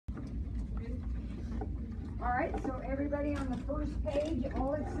All right, so everybody on the first page,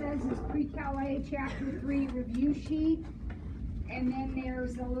 all it says is Precal A Chapter 3 review sheet. And then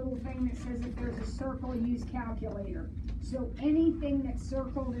there's a little thing that says if there's a circle, use calculator. So anything that's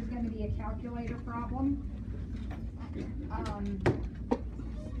circled is going to be a calculator problem.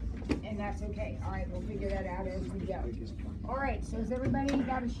 And that's okay. All right, we'll figure that out as we go. All right, so has everybody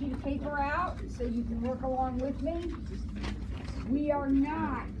got a sheet of paper out so you can work along with me? We are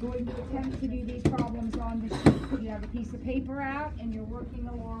not going to attempt to do these problems on the sheet. You have a piece of paper out and you're working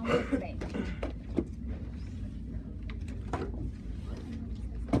along with me.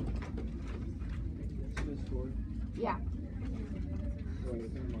 Yeah.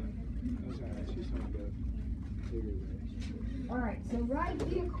 All right, so write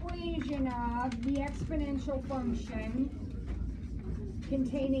the equation of the exponential function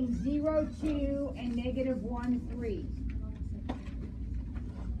containing 0, 2, and negative 1, 3.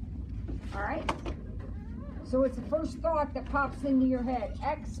 All right? So it's the first thought that pops into your head.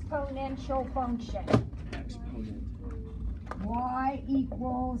 Exponential function. Exponent. Y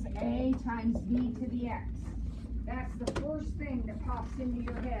equals A times B to the X. That's the first thing that pops into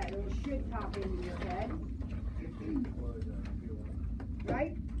your head, or should pop into your head.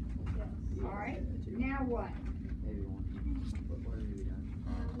 Right? Yes. All right. Now what?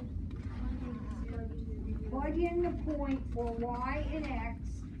 Plug in the point for Y and X.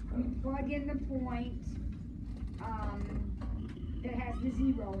 You plug in the point that has the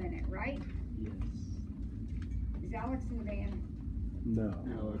 0 in it, right? Yes. Is Alex in the van? No.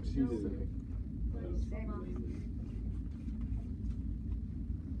 Alex, he's in.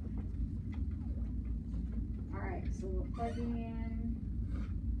 Alright, so we're plugging in.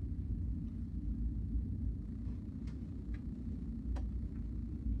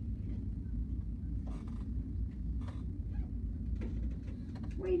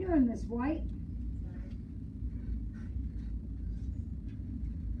 What are you doing, Miss White?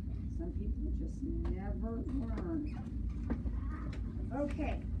 Some people just never learn.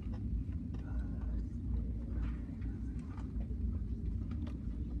 Okay.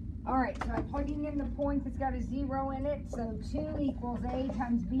 Alright, so I'm plugging in the point that's got a 0 in it. So 2 equals A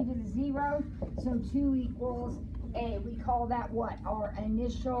times B to the 0. So 2 equals A. We call that what? Our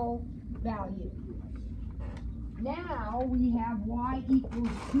initial value. Now we have Y equals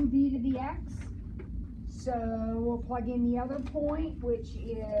 2B to the X. So we'll plug in the other point, which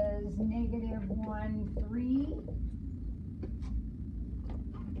is negative 1, 3.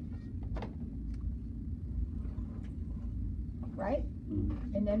 Right?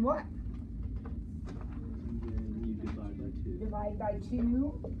 And then what? And then you divide by 2. Divide by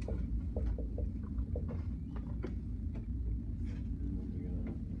 2.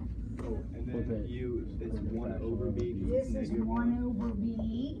 Oh, and then you, it's 1 over B. This is 1 over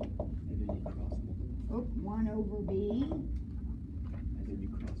B. And then you cross multiply. Oh, 1 over B. And then you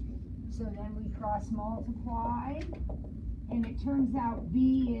cross multiply. So then we cross multiply. And it turns out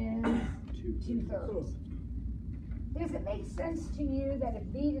B is 2/3. Does it make sense to you that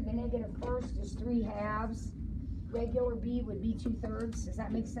if B to the negative first is 3/2, regular B would be 2/3? Does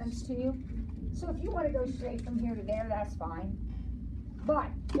that make sense to you? So if you want to go straight from here to there, that's fine.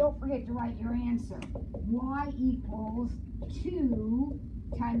 But don't forget to write your answer. Y equals 2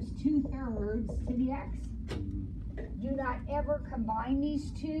 times 2/3 to the X. Do not ever combine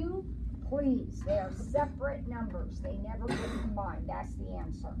these two. Please, they are separate numbers. They never get combined. That's the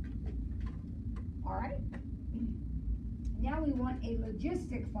answer. All right? Now we want a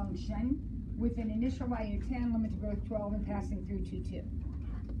logistic function with an initial value of 10, limit to growth 12, and passing through 2, 2.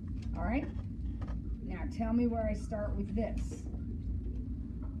 All right? Now tell me where I start with this.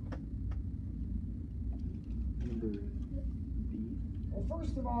 Number B. Well,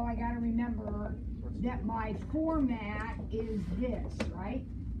 first of all, I got to remember that my format is this, right?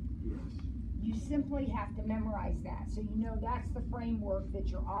 Yes. You simply have to memorize that. So you know that's the framework that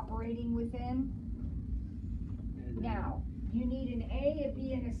you're operating within. Now, you need an A, a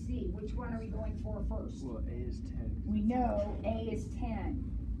B, and a C. Which one are we going for first? Well, A is 10. We know A is 10.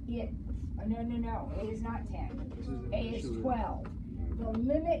 No, A is not 10. A is 12. The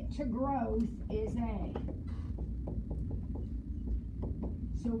limit to growth is A.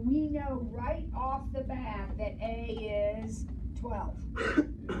 So we know right off the bat that A is 12. You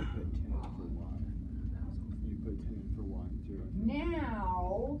put 10 for Y. 0.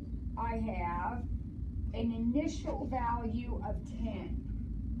 Now I have an initial value of 10.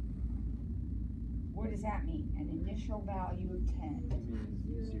 What does that mean? An initial value of 10. That means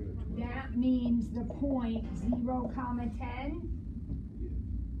 0 to 12. That means the point 0, 10.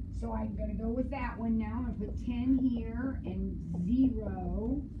 So I'm going to go with that one now. I'm going to put 10 here and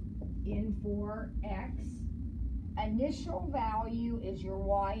 0 in for X. initial value is your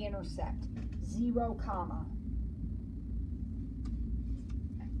y-intercept, 0, comma.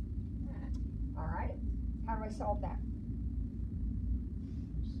 All right, how do I solve that?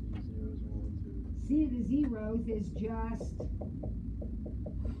 C of the zeros is just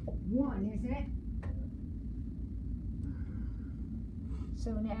 1, isn't it?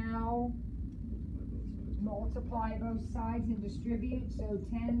 So now, multiply both sides and distribute, so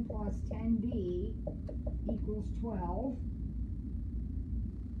 10 plus 10b equals 12.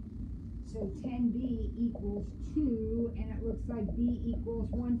 So 10b equals 2, and it looks like b equals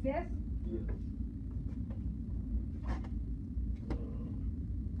 1/5? Yeah.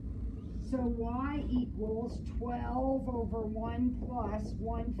 So y equals 12 over 1 plus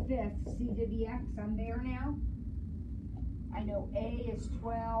 1/5 c to the x. I'm there now. I know a is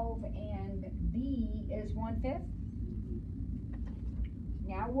 12 and b is 1/5.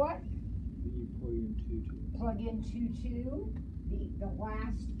 Now what? Then you plug in 2, 2. Plug in 2, 2, the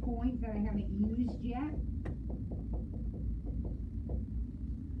last point that I haven't used yet.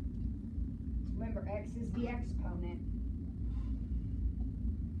 Remember, x is the exponent.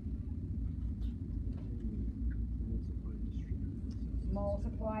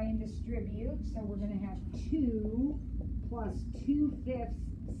 Multiply and distribute, so we're going to have 2 plus 2/5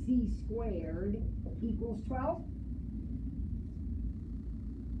 c squared equals 12.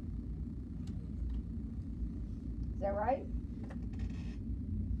 Is that right?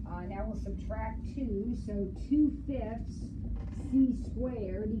 Now we'll subtract 2, so 2/5 c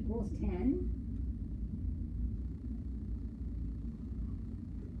squared equals 10.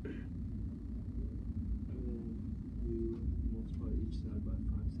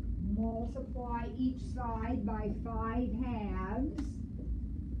 Multiply each side by 5 halves,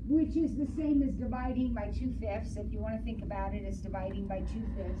 which is the same as dividing by 2/5. If you want to think about it as dividing by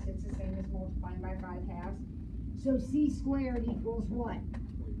 2/5, it's the same as multiplying by 5 halves. So c squared equals what?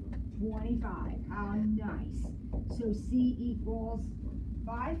 25. How nice. So c equals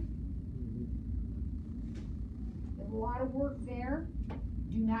 5. There's a lot of work there.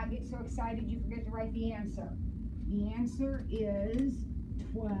 Do not get so excited you forget to write the answer. The answer is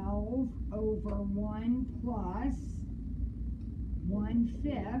 12 over 1 plus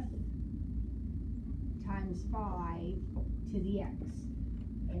 1/5 times 5 to the x.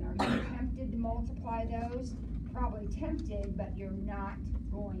 And are you tempted to multiply those? Probably tempted, but you're not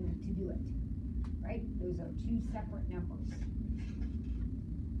going to do it, right? Those are two separate numbers.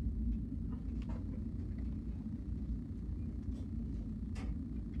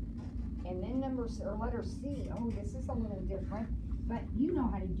 And then letter C, oh, this is a little different, but you know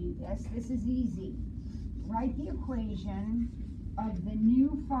how to do this. This is easy. Write the equation of the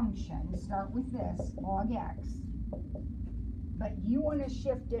new function. Start with this, log x. But you want to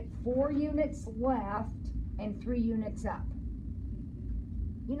shift it 4 units left and 3 units up.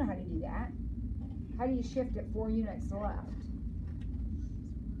 You know how to do that. How do you shift it 4 units left?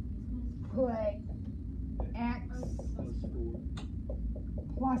 Put x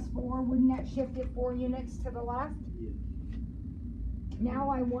plus 4. Wouldn't that shift it 4 units to the left? Yeah. Now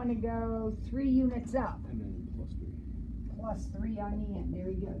I want to go 3 units up. And then plus 3. Plus 3 on the end. There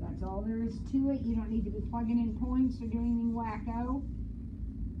you go. That's all there is to it. You don't need to be plugging in points or doing anything wacko.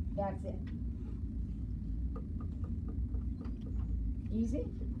 That's it. Easy?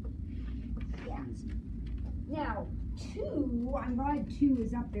 Yeah. Now, 2, I'm glad 2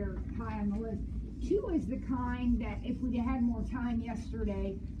 is up there high on the list. 2 is the kind that if we'd had more time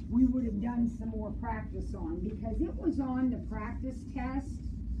yesterday, we would have done some more practice on, because it was on the practice test,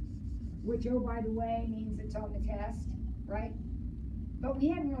 which, oh, by the way, means it's on the test, right? But we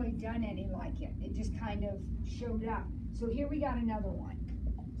hadn't really done any like it. It just kind of showed up. So here we got another one.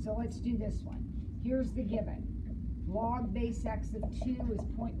 So let's do this one. Here's the given. Log base x of 2 is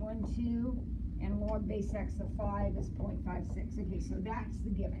 0.12, and log base x of 5 is 0.56. Okay, so that's the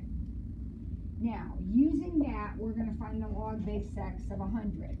given. Now, using that, we're going to find the log base x of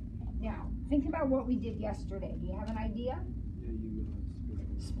 100. Now, think about what we did yesterday. Do you have an idea? Yeah, you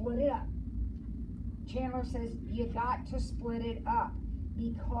Split it up. Chandler says you got to split it up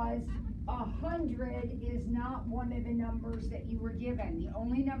because 100 is not one of the numbers that you were given. The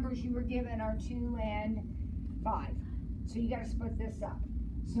only numbers you were given are 2 and 5. So you got to split this up.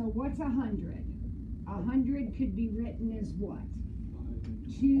 So what's 100? 100 could be written as what?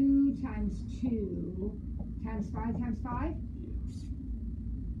 2 times 2 times 5 times 5? Yes.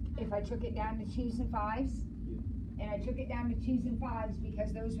 If I took it down to 2's and 5's? Yeah. And I took it down to 2's and 5's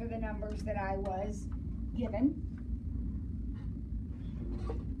because those were the numbers that I was given.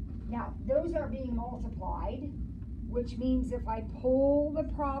 Now, those are being multiplied, which means if I pull the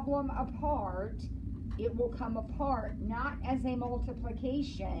problem apart, it will come apart not as a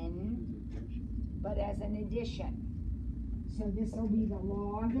multiplication, but as an addition. So this will be the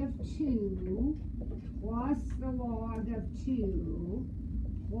log of 2 plus the log of 2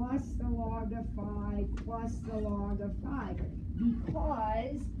 plus the log of 5 plus the log of 5.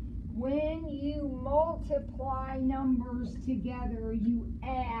 Because when you multiply numbers together, you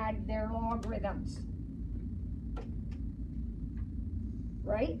add their logarithms.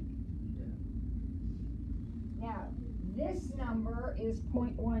 Right? Now, this number is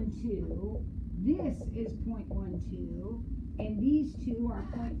 0.12, this is 0.12, and these two are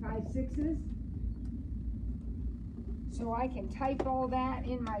 0.56s. So I can type all that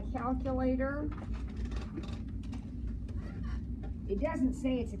in my calculator. It doesn't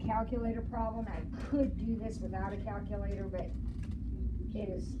say it's a calculator problem. I could do this without a calculator, but it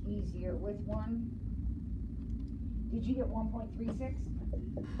is easier with one. Did you get 1.36?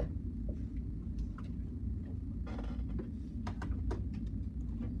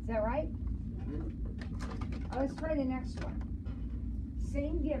 Is that right? Let's try the next one.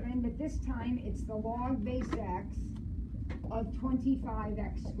 Same given, but this time it's the log base x of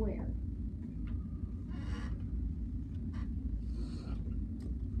 25x squared.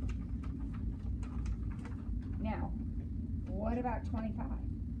 Now, what about 25?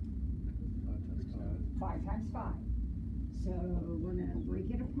 5 times 5. So we're going to break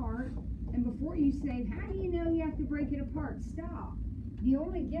it apart. And before you say, how do you know you have to break it apart? Stop. The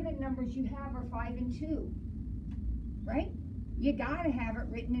only given numbers you have are 5 and 2. Right? You got to have it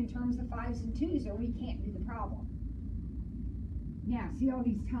written in terms of 5s and 2s or we can't do the problem. Now, see all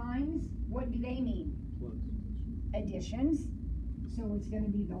these times? What do they mean? Additions. So it's going to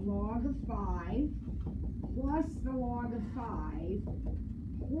be the log of 5 plus the log of 5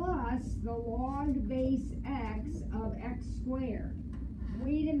 plus the log base x of x squared.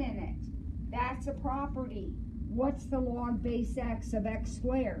 Wait a minute. That's a property. What's the log base x of x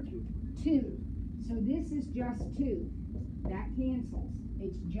squared? 2. So this is just 2. That cancels.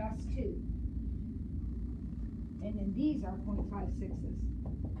 It's just 2. And then these are 0.56s.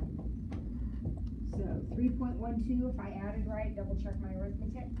 So 3.12, if I added right, double check my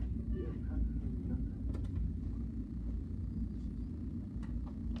arithmetic.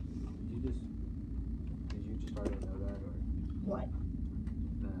 Did you just already know that, or? What?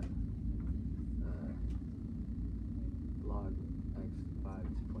 Log x5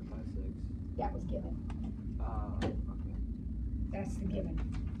 is 0.56. That was given. Okay. That's the given.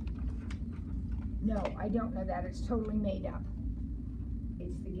 No, I don't know that. It's totally made up.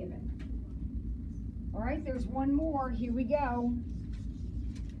 It's the given. All right, there's one more. Here we go.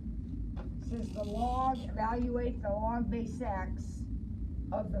 It says the log, evaluate the log base x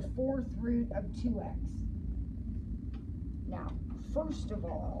of the 4th root of 2x. Now, first of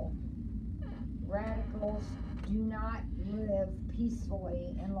all, radicals do not live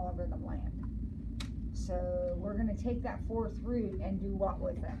peacefully in logarithm land. So we're going to take that 4th root and do what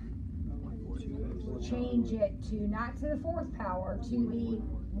with it? Change it to, not to the 4th power, to the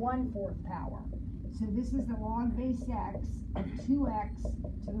 1/4 power. So this is the log base x of 2x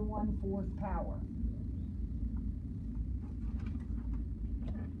to the 1/4 power.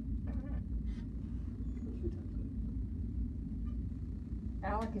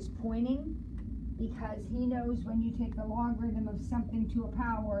 Alec is pointing because he knows when you take the logarithm of something to a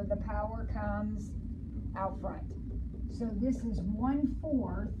power, the power comes out front. So this is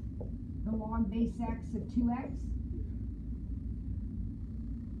 1/4 the log base x of 2x.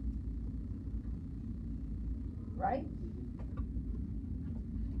 Right?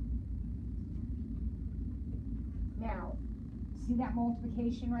 Now, see that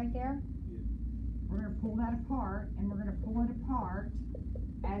multiplication right there? We're going to pull that apart, and we're going to pull it apart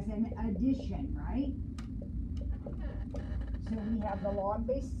as an addition, right? So we have the log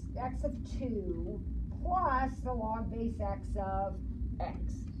base x of 2 plus the log base x of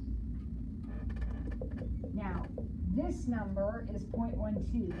x. Now, this number is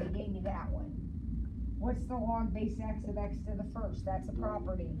 0.12. They gave me that one. What's the log base x of x to the 1st? That's a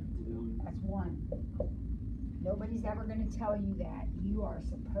property. That's 1. Nobody's ever going to tell you that. You are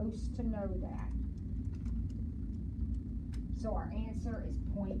supposed to know that. So our answer is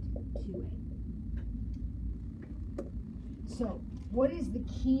 0.28. So, what is the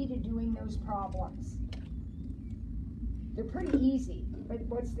key to doing those problems? They're pretty easy, but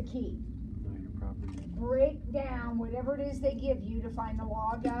what's the key? Know your property. Break down whatever it is they give you to find the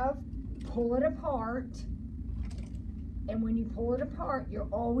log of, pull it apart, and when you pull it apart, you're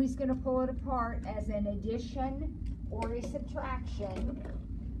always going to pull it apart as an addition or a subtraction,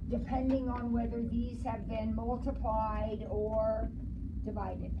 depending on whether these have been multiplied or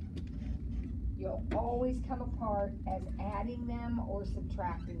divided. You'll always come apart as adding them or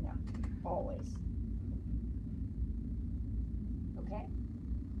subtracting them. Always. Okay?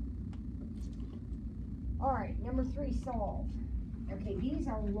 All right, number 3, solve. Okay, these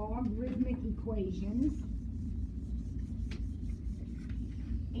are logarithmic equations.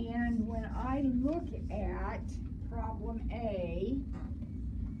 And when I look at problem A,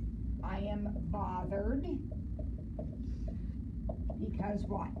 I am bothered because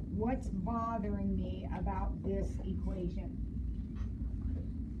what? What's bothering me about this equation?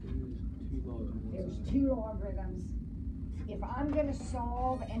 There's 2 logarithms. If I'm going to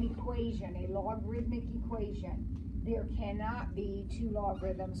solve an equation, a logarithmic equation, there cannot be 2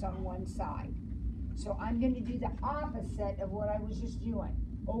 logarithms on one side. So I'm going to do the opposite of what I was just doing.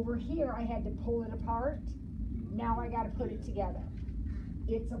 Over here, I had to pull it apart. Now I got to put it together.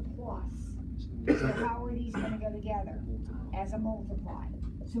 It's a plus. So how are these going to go together? As a multiply.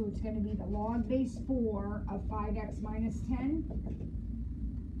 So it's going to be the log base 4 of 5x minus 10.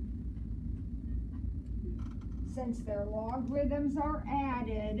 Since their logarithms are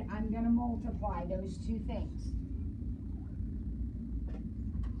added, I'm going to multiply those 2 things.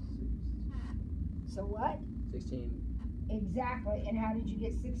 So what? 16. Exactly. And how did you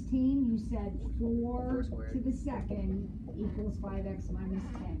get 16? You said 4 to the second equals 5x minus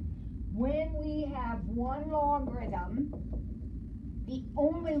 10. When we have one logarithm, the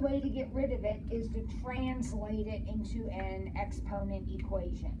only way to get rid of it is to translate it into an exponent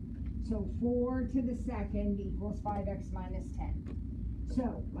equation. So 4 to the second equals 5x minus 10.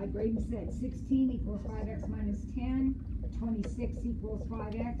 So, like Braden said, 16 equals 5x minus 10, 26 equals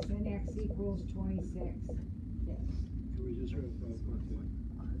 5x, and x equals 26. Yes. Can we just wrote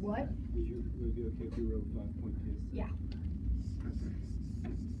 5.2? What? Would it be okay if we wrote 5.2? Yeah.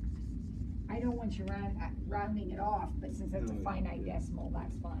 I don't want you rounding it off, but since it's a finite decimal,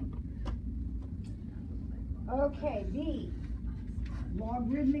 that's fine. Okay, B.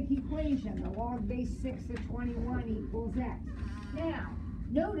 Logarithmic equation. The log base 6 of 21 equals x. Now,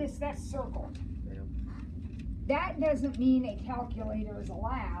 notice that's circled. That doesn't mean a calculator is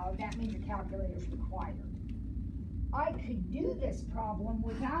allowed. That means a calculator is required. I could do this problem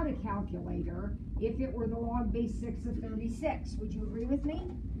without a calculator if it were the log base 6 of 36. Would you agree with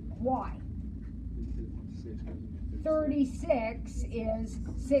me? Why? 36 is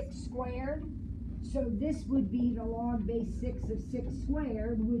 6 squared. So this would be the log base 6 of 6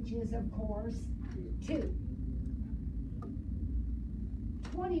 squared, which is, of course, 2.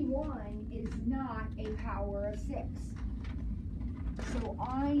 21 is not a power of 6. So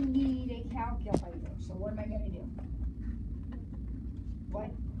I need a calculator. So what am I going to do?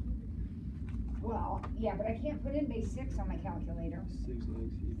 What? Well, yeah, but I can't put in base 6 on my calculator.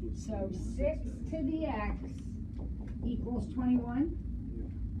 6x equals So 6 to the x equals 21.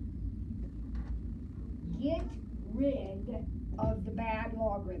 Get rid of the bad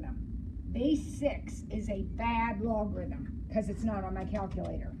logarithm. Base 6 is a bad logarithm because it's not on my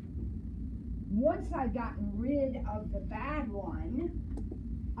calculator. Once I've gotten rid of the bad one,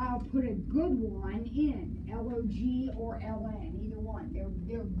 I'll put a good one in, log or ln, either one.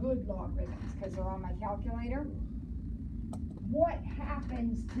 They're good logarithms because they're on my calculator. What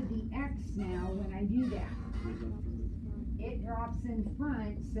happens to the x now when I do that? It drops in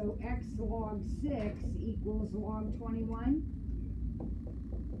front, so x log 6 equals log 21.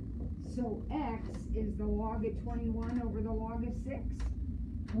 So x is the log of 21 over the log of 6,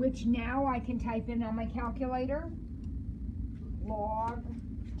 which now I can type in on my calculator. Log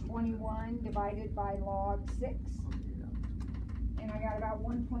 21 divided by log 6. And I got about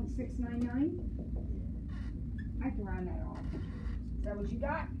 1.699. I can round that off. Is that what you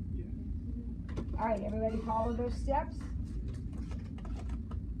got? Yeah. All right, everybody follow those steps?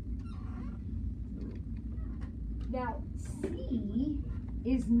 Now, C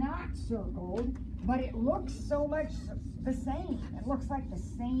is not circled, but it looks so much the same. It looks like the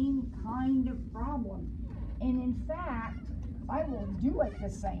same kind of problem. And in fact, I will do it the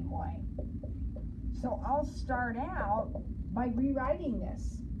same way. So I'll start out by rewriting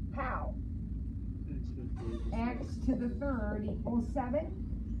this. How? X to the third equals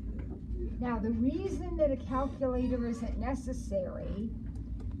 7. Now, the reason that a calculator isn't necessary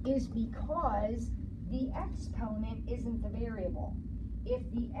is because the exponent isn't the variable. If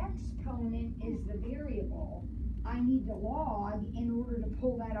the exponent is the variable, I need to log in order to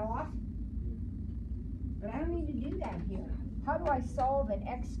pull that off. But I don't need to do that here. How do I solve an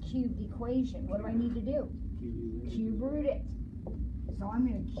x cubed equation? What do I need to do? Cube root it. So I'm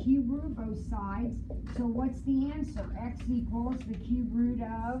going to cube root both sides. So what's the answer? X equals the cube root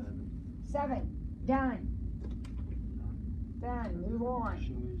of 7. Done. Done. Move on.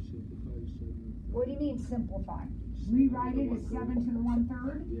 What do you mean simplify? Rewrite it as 7 to the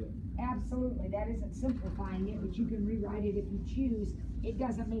 1/3? Yeah. Absolutely, that isn't simplifying it, but you can rewrite it if you choose. It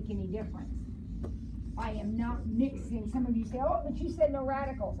doesn't make any difference. I am not mixing. Some of you say, oh, but you said no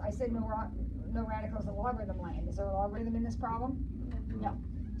radicals. I said no radicals in logarithm land. Is there a logarithm in this problem? No.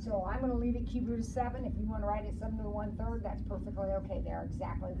 So I'm going to leave it cube root of 7. If you want to write it 7 to the 1/3, that's perfectly okay. They're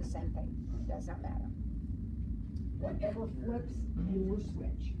exactly the same thing. It doesn't matter. Whatever flips your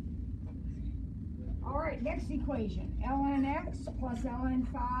switch. All right, next equation. ln x plus ln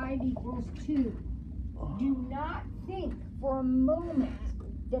 5 equals 2. Do not think for a moment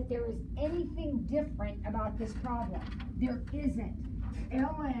that there is anything different about this problem. There isn't.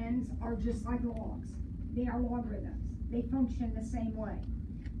 LNs are just like logs. They are logarithms. They function the same way.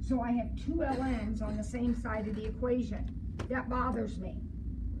 So I have 2 LNs on the same side of the equation. That bothers me.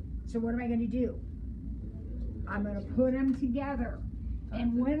 So what am I going to do? I'm going to put them together.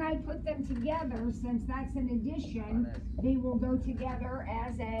 And when I put them together, since that's an addition, they will go together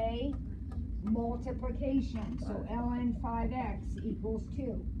as a multiplication. So ln 5x equals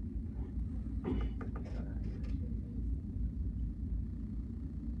 2.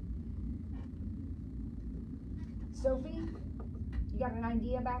 Sophie, you got an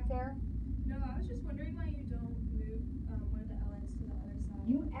idea back there? No, I was just wondering why you don't move one of the LNs to the other side.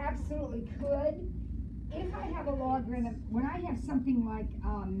 You absolutely could. If I have a logarithm, when I have something like,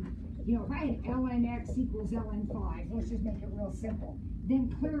 you know, if I had ln x equals ln 5, let's just make it real simple, then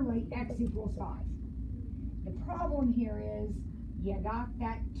clearly x equals 5. The problem here is you got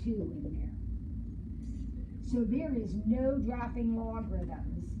that 2 in there. So there is no dropping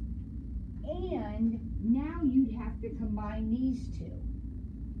logarithms. And now you'd have to combine these two.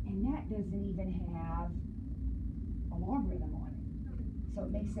 And that doesn't even have a logarithm on it. So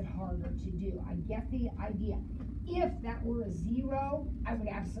it makes it harder to do. I get the idea. If that were a 0, I would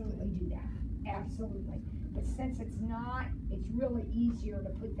absolutely do that. Absolutely. But since it's not, it's really easier to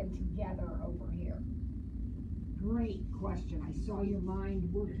put them together over here. Great question. I saw your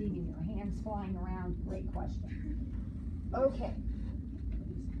mind working and your hands flying around. Great question. Okay.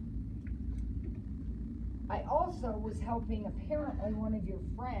 I also was helping apparently one of your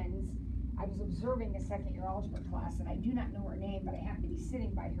friends. I was observing a second-year algebra class, and I do not know her name, but I happened to be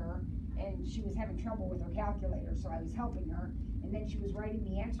sitting by her, and she was having trouble with her calculator, so I was helping her, and then she was writing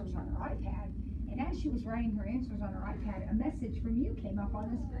the answers on her iPad, and as she was writing her answers on her iPad, a message from you came up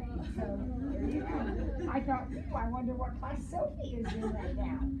on the screen. So there you go. I thought, I wonder what class Sophie is in right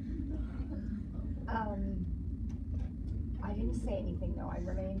now. I didn't say anything, though. I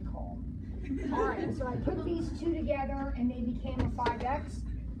remained calm. All right, so I put these two together, and they became a 5x,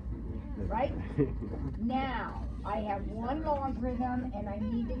 right? Now, I have one logarithm, and I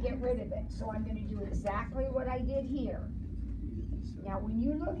need to get rid of it. So I'm going to do exactly what I did here. Now, when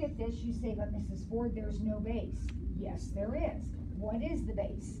you look at this, you say, but Mrs. Ford, there's no base. Yes, there is. What is the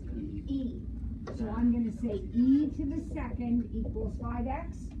base? E. So I'm going to say e to the second equals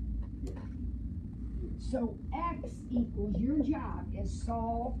 5x. So x equals, your job is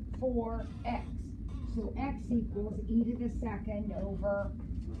solve for x. So x equals e to the second over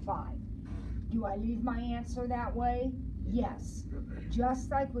 5. Do I leave my answer that way? Yes. Just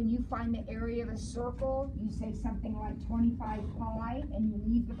like when you find the area of a circle, you say something like 25 pi, and you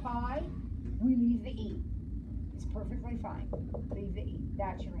leave the pi, we leave the e. It's perfectly fine. Leave the e.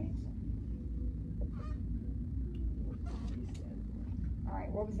 That's your answer. All right,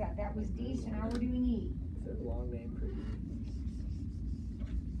 what was that? That was D, so now we're doing E. It's a long name for E.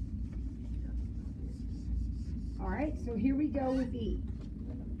 All right, so here we go with E.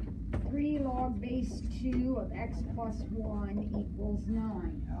 3 log base 2 of x plus 1 equals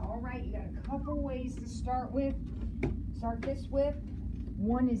 9. All right, you got a couple ways to start with. Start this with.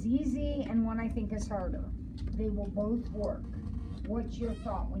 One is easy and one I think is harder. They will both work. What's your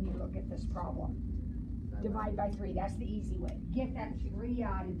thought when you look at this problem? Divide by 3, that's the easy way. Get that 3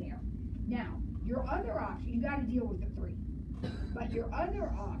 out of there. Now, your other option, you got to deal with the 3. But your other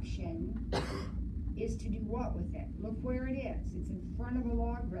option is to do what with it? Look where it is. It's in front of a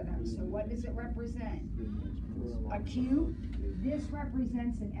logarithm. So what does it represent? A cube. This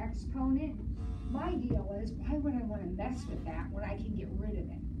represents an exponent. My deal is, why would I want to mess with that when I can get rid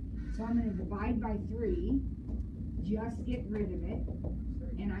of it? So I'm going to divide by 3. Just get rid of it.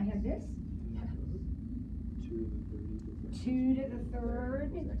 And I have this. 2 to the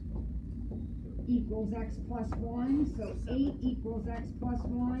third equals x plus 1. So 8 equals x plus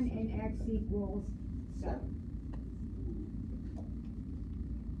 1 and x equals 7.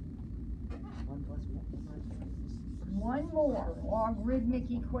 1 more logarithmic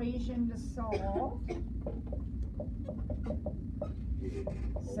equation to solve.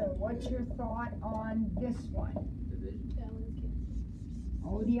 So what's your thought on this one? Division. The LNs cancel.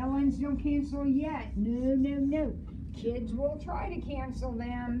 Oh, the LNs don't cancel yet. No, no, no. Kids will try to cancel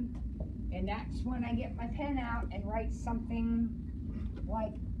them. And that's when I get my pen out and write something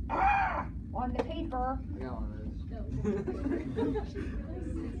like, ah, on the paper. I got one of those.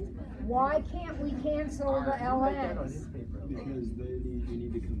 Why can't we cancel the LNs? Because you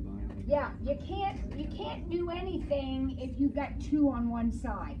need to combine them. Yeah, you can't do anything if you've got two on one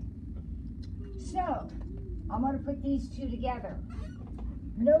side. So, I'm gonna put these two together.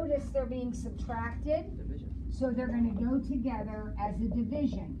 Notice they're being subtracted, Division. so they're gonna go together as a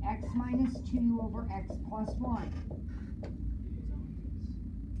division. X minus 2 over x plus 1.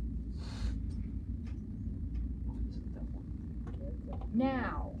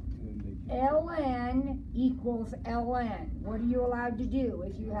 Now, ln equals ln. What are you allowed to do?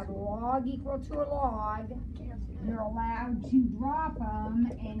 If you have log equal to a log, you're allowed to drop them,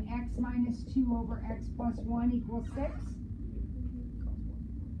 and x minus 2 over x plus 1 equals 6.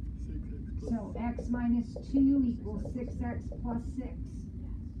 So x minus 2 equals 6x plus 6.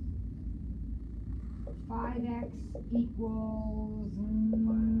 5x equals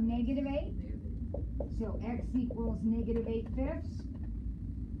negative 8. So x equals negative 8/5.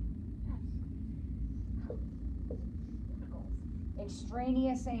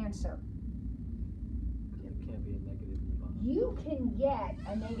 Extraneous answer. It can't be a negative in the bottom. You can get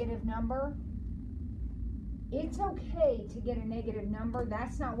a negative number. It's okay to get a negative number.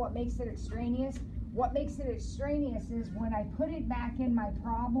 That's not what makes it extraneous. What makes it extraneous is when I put it back in my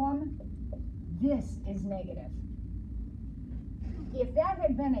problem, this is negative. If that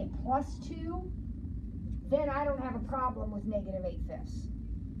had been a plus 2, then I don't have a problem with negative 8/5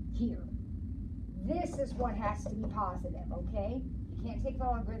 here. This is what has to be positive, okay? You can't take the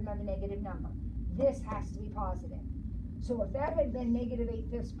logarithm of a negative number. This has to be positive. So if that had been negative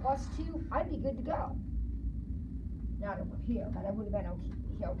 8/5 plus 2, I'd be good to go. Not over here, but I would have been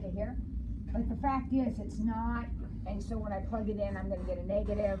okay here. But the fact is, it's not, and so when I plug it in, I'm going to get a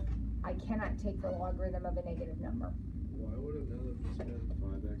negative. I cannot take the logarithm of a negative number. Why would another spin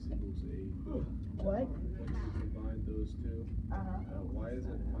 5x equals 8? What? When you combine those two, why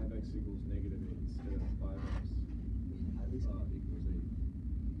isn't 5x equals negative 8 instead of 5x equals 8?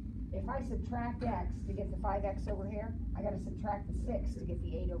 If I subtract x to get the 5x over here, I got to subtract the 6 to get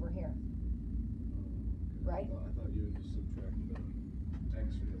the 8 over here. Right? I thought you would just subtract the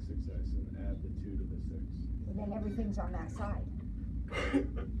x from the 6x and add the 2 to the 6. And then everything's on that side.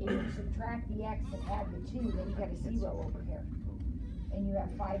 If you subtract the x and add the 2, then you got a 0 over here. And you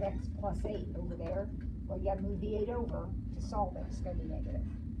have 5x plus 8 over there. Well, you got to move the 8 over to solve it. It's going to be negative.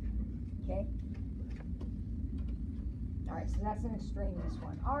 Okay? All right, so that's an extraneous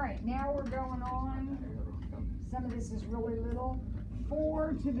one. All right, now we're going on. Some of this is really little.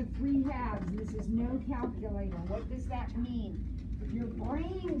 4 to the 3/2. This is no calculator. What does that mean? Your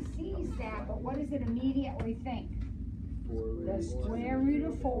brain sees that, but what does it immediately think? The square root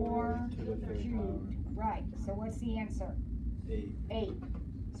of 4 cubed. Right, so what's the answer? 8. 8.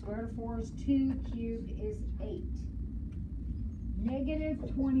 Square root of 4 is 2, cubed is 8. Negative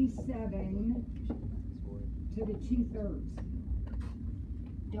 27 to the 2/3.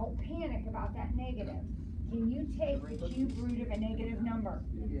 Don't panic about that negative. Can you take the cube root of a negative number?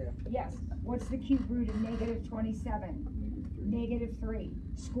 Yeah. Yes. What's the cube root of negative 27? Negative 3.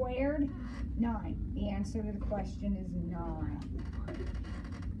 Squared? 9. The answer to the question is 9.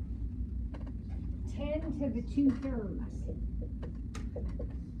 10 to the 2/3.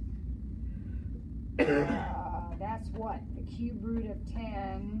 That's what? The cube root of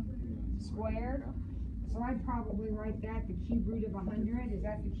 10 squared? So I'd probably write that the cube root of 100. Is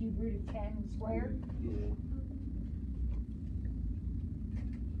that the cube root of 10 squared? Yeah.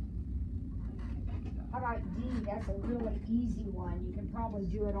 How about D? That's a really easy one. You can probably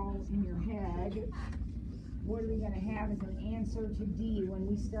do it all in your head. What are we going to have as an answer to D when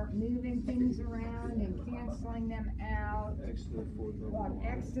we start moving things around and canceling them out? X to the 4th over What, y.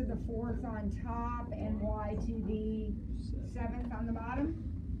 X to the 4th on top and Y to the 7th on the bottom?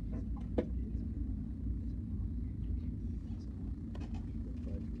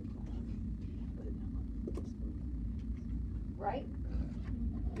 Right?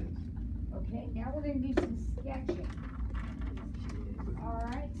 Okay, now we're going to do some sketching.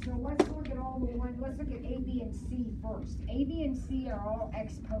 Alright, so let's look at all the ones. Let's look at A, B, and C first. A, B, and C are all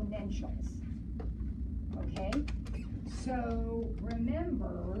exponentials. Okay? So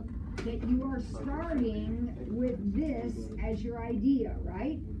remember that you are starting with this as your idea,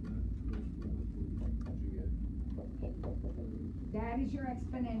 right? That is your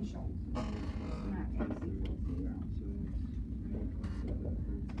exponential. Not x equals 0.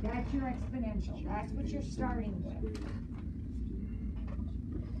 That's your exponential. That's what you're starting with.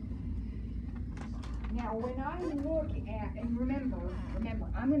 Now, when I look at, and remember,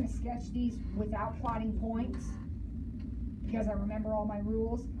 I'm going to sketch these without plotting points because I remember all my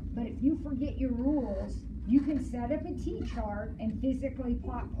rules. But if you forget your rules, you can set up a T-chart and physically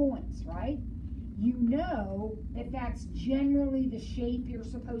plot points, right? You know that that's generally the shape you're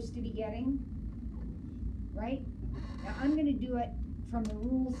supposed to be getting, right? Now, I'm going to do it from the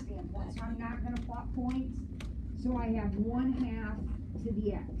rule standpoint, so I'm not going to plot points. So I have 1/2 to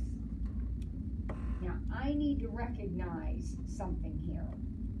the x. Now, I need to recognize something here.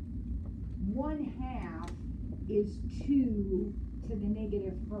 1/2 is 2 to the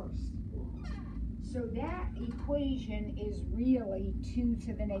negative first. So that equation is really 2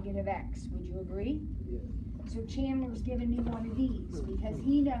 to the negative x. Would you agree? Yeah. So Chandler's given me one of these because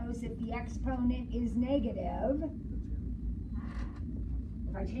he knows if the exponent is negative,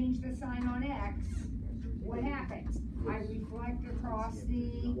 if I change the sign on x, what happens? I reflect across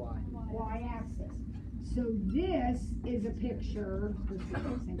the y-axis. So this is a picture,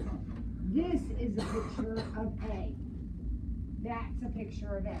 this is a picture of A. That's a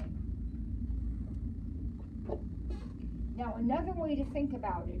picture of A. Now another way to think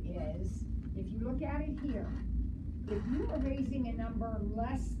about it is, if you look at it here, if you are raising a number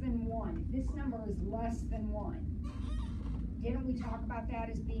less than 1, if this number is less than 1, didn't we talk about that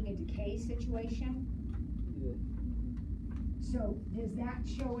as being a decay situation? Yeah. So does that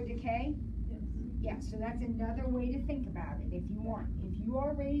show a decay? Yes. Yeah, so that's another way to think about it if you want. If you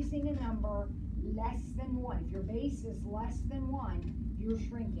are raising a number less than 1, if your base is less than 1, you're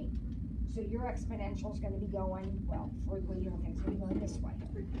shrinking. So your exponential is going to be going, well, for equation things, it's going to be going this way.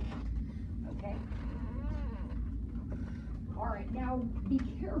 Okay? All right, now be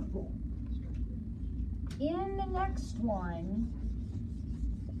careful. In the next one,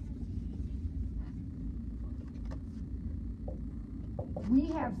 we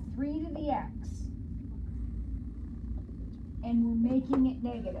have 3 to the x, and we're making it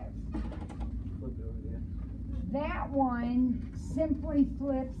negative. Flip it over there. That one simply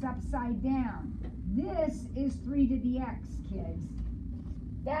flips upside down. This is 3 to the x, kids.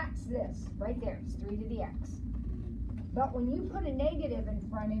 That's this, right there, it's 3 to the x. But when you put a negative in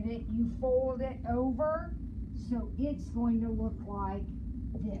front of it, you fold it over, so it's going to look like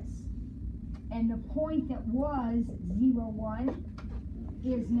this. And the point that was 0, 1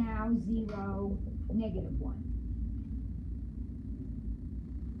 is now 0, negative 1.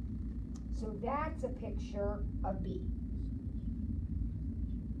 So that's a picture of B.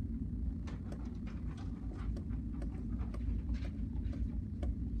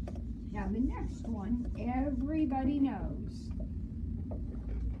 Now the next one, everybody knows.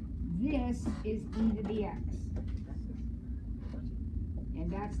 This is e to the x.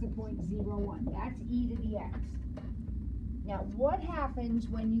 And that's the point 0, 1. That's e to the x. Now what happens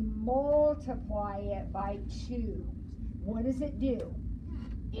when you multiply it by 2? What does it do?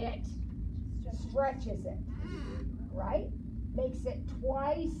 It stretches it, right? Makes it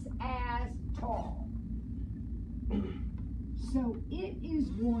twice as tall. So it is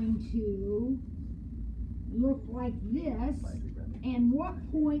going to look like this. And what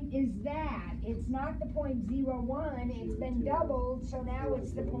point is that? It's not the point 0, 1. It's been doubled, so now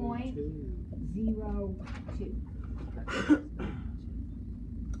it's the point 0, 2.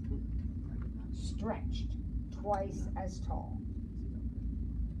 Stretched, twice as tall.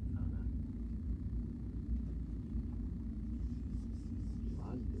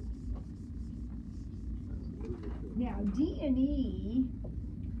 Now, D and E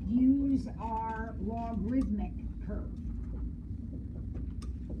use our logarithmic curve.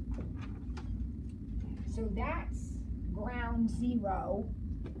 So that's ground 0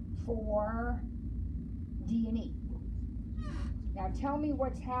 for D and E. Now tell me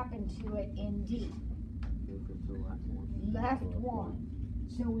what's happened to it in D. Left 1.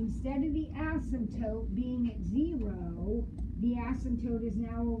 So instead of the asymptote being at 0, the asymptote is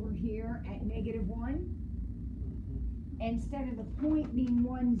now over here at negative 1. Instead of the point being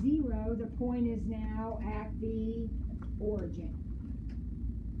 1, 0, the point is now at the origin.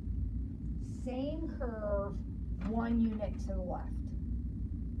 Same curve, 1 unit to the left.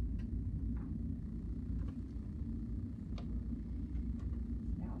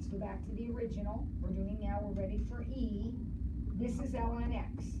 Now let's go back to the original. We're ready for E. This is ln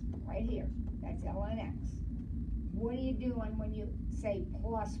x, right here. That's ln x. What are you doing when you say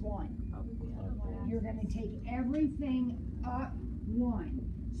plus 1? You're going to take everything up 1.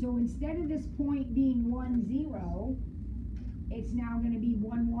 So instead of this point being 1, 0, it's now going to be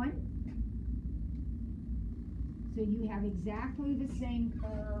 1, 1. So you have exactly the same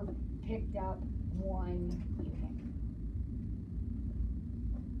curve picked up 1 unit.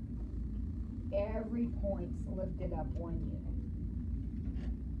 Every point's lifted up 1 unit.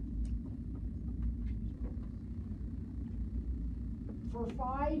 For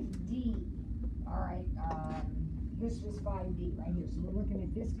 5D, all right, this was 5D right here. So we're looking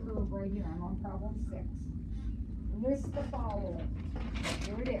at this curve right here. I'm on problem 6. List the following.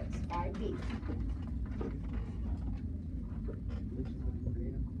 Here it is, 5D.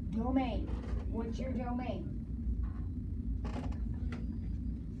 Domain. What's your domain?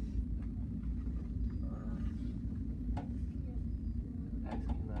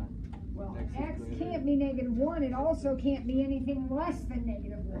 Well, x can't be -1. It also can't be anything less than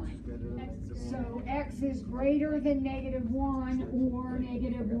 -1. So x is greater than -1 or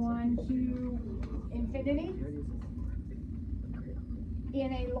 -1 to infinity.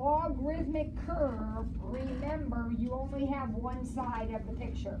 In a logarithmic curve, remember you only have one side of the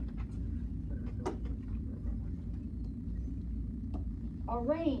picture. A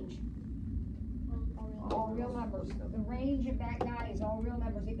range. All real numbers. The range of that guy is all real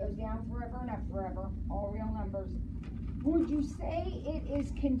numbers. It goes down forever and up forever. All real numbers. Would you say it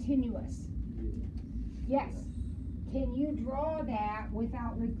is continuous? Yes. Can you draw that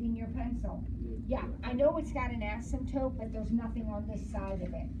without lifting your pencil? Yeah, I know it's got an asymptote, but there's nothing on this side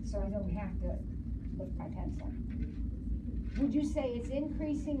of it, so I don't have to lift my pencil. Would you say it's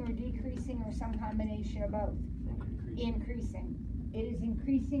increasing or decreasing or some combination of both? Increasing. It is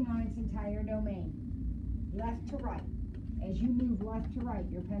increasing on its entire domain. Left to right. As you move left to right,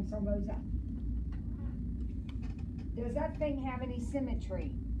 your pencil goes up. Does that thing have any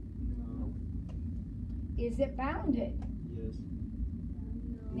symmetry? No. Is it bounded? Yes.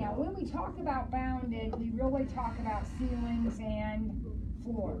 Now, when we talk about bounded, we really talk about ceilings and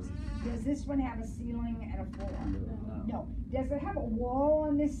floors. Does this one have a ceiling and a floor? No. Does it have a wall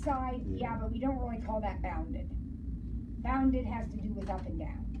on this side? Yeah, but we don't really call that bounded. Bounded has to do with up and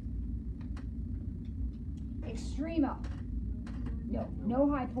down. Extrema. No. No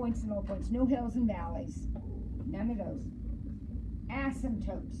high points and low points. No hills and valleys. None of those.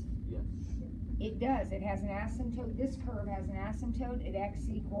 Asymptotes. Yes. It does. It has an asymptote. This curve has an asymptote at x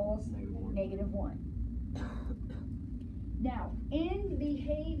equals -1. Now, end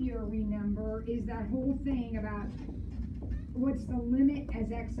behavior, remember, is that whole thing about what's the limit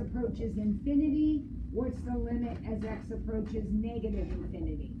as x approaches infinity, what's the limit as x approaches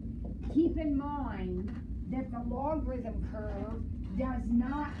 -infinity. Keep in mind that the logarithm curve does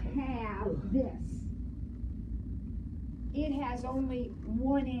not have this. It has only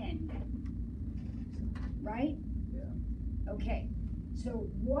one end. Right? Yeah. Okay, so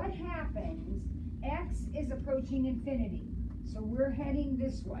what happens, x is approaching infinity, so we're heading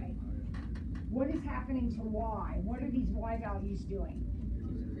this way. What is happening to y? What are these y values doing?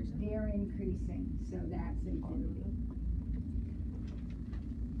 They're increasing, so that's infinity.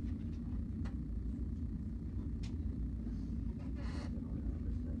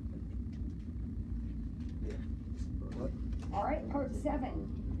 All right, part 7.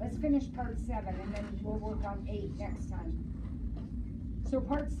 Let's finish part 7 and then we'll work on 8 next time. So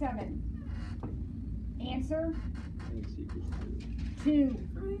part 7. Answer? X equals 2.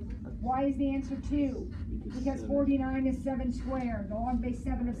 Why is the answer 2? Because 49 is 7 squared. The log base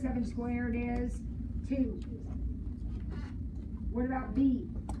 7 of 7 squared is 2. What about B?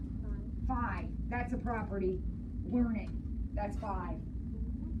 5. That's a property. Learn it. That's 5.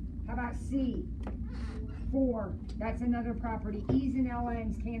 How about C? 4. That's another property. E's and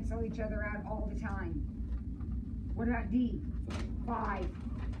LN's cancel each other out all the time. What about D? 5.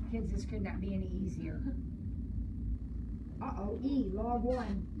 Kids, this could not be any easier. Uh-oh, E, log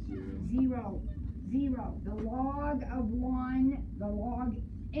 1. 0. 0. The log of 1, the log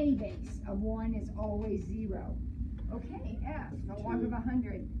A base of 1 is always 0. Okay, F, the log of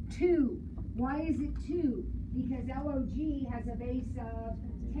 100. 2. Why is it 2? Because LOG has a base of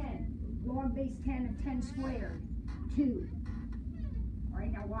 10. Log base 10 of 10 squared, 2. All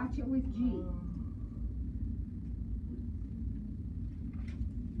right, now watch it with G.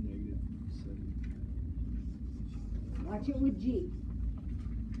 -7. Watch it with G.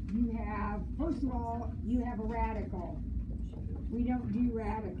 You have, first of all, you have a radical. We don't do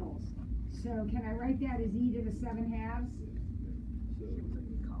radicals. So can I write that as e to the 7/2?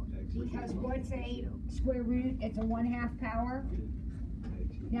 So X Because what's a square root? It's a 1/2 power.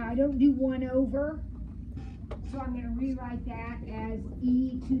 Now I don't do 1 over, so I'm going to rewrite that as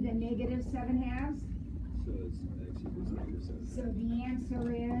e to the -7/2. So it's X equals -7. So the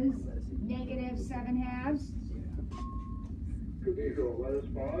answer is -7/2. Cathedral, let us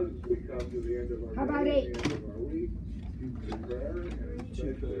pause as we come to the end of our How about day, 8? the end of our week. In prayer and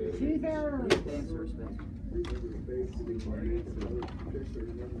especially 2/3. remember faith to be mighty, and those particular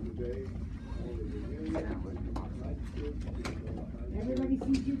remember today. All the reunion, Everybody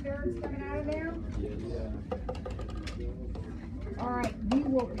see 2/3 coming out of there? Yeah. All right, we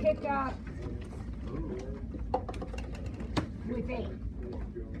will pick up with 8.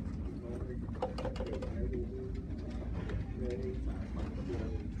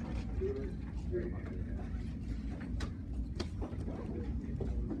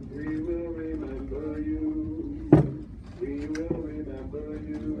 We will remember you. We will remember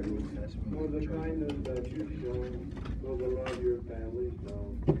you for the kindness that you've shown, for the love your family's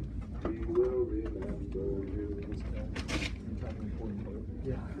known. We will remember you.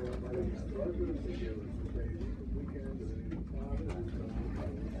 Yeah.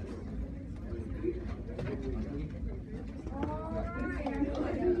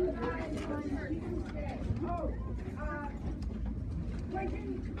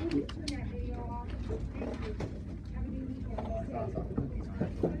 Turn that video off. Thank you.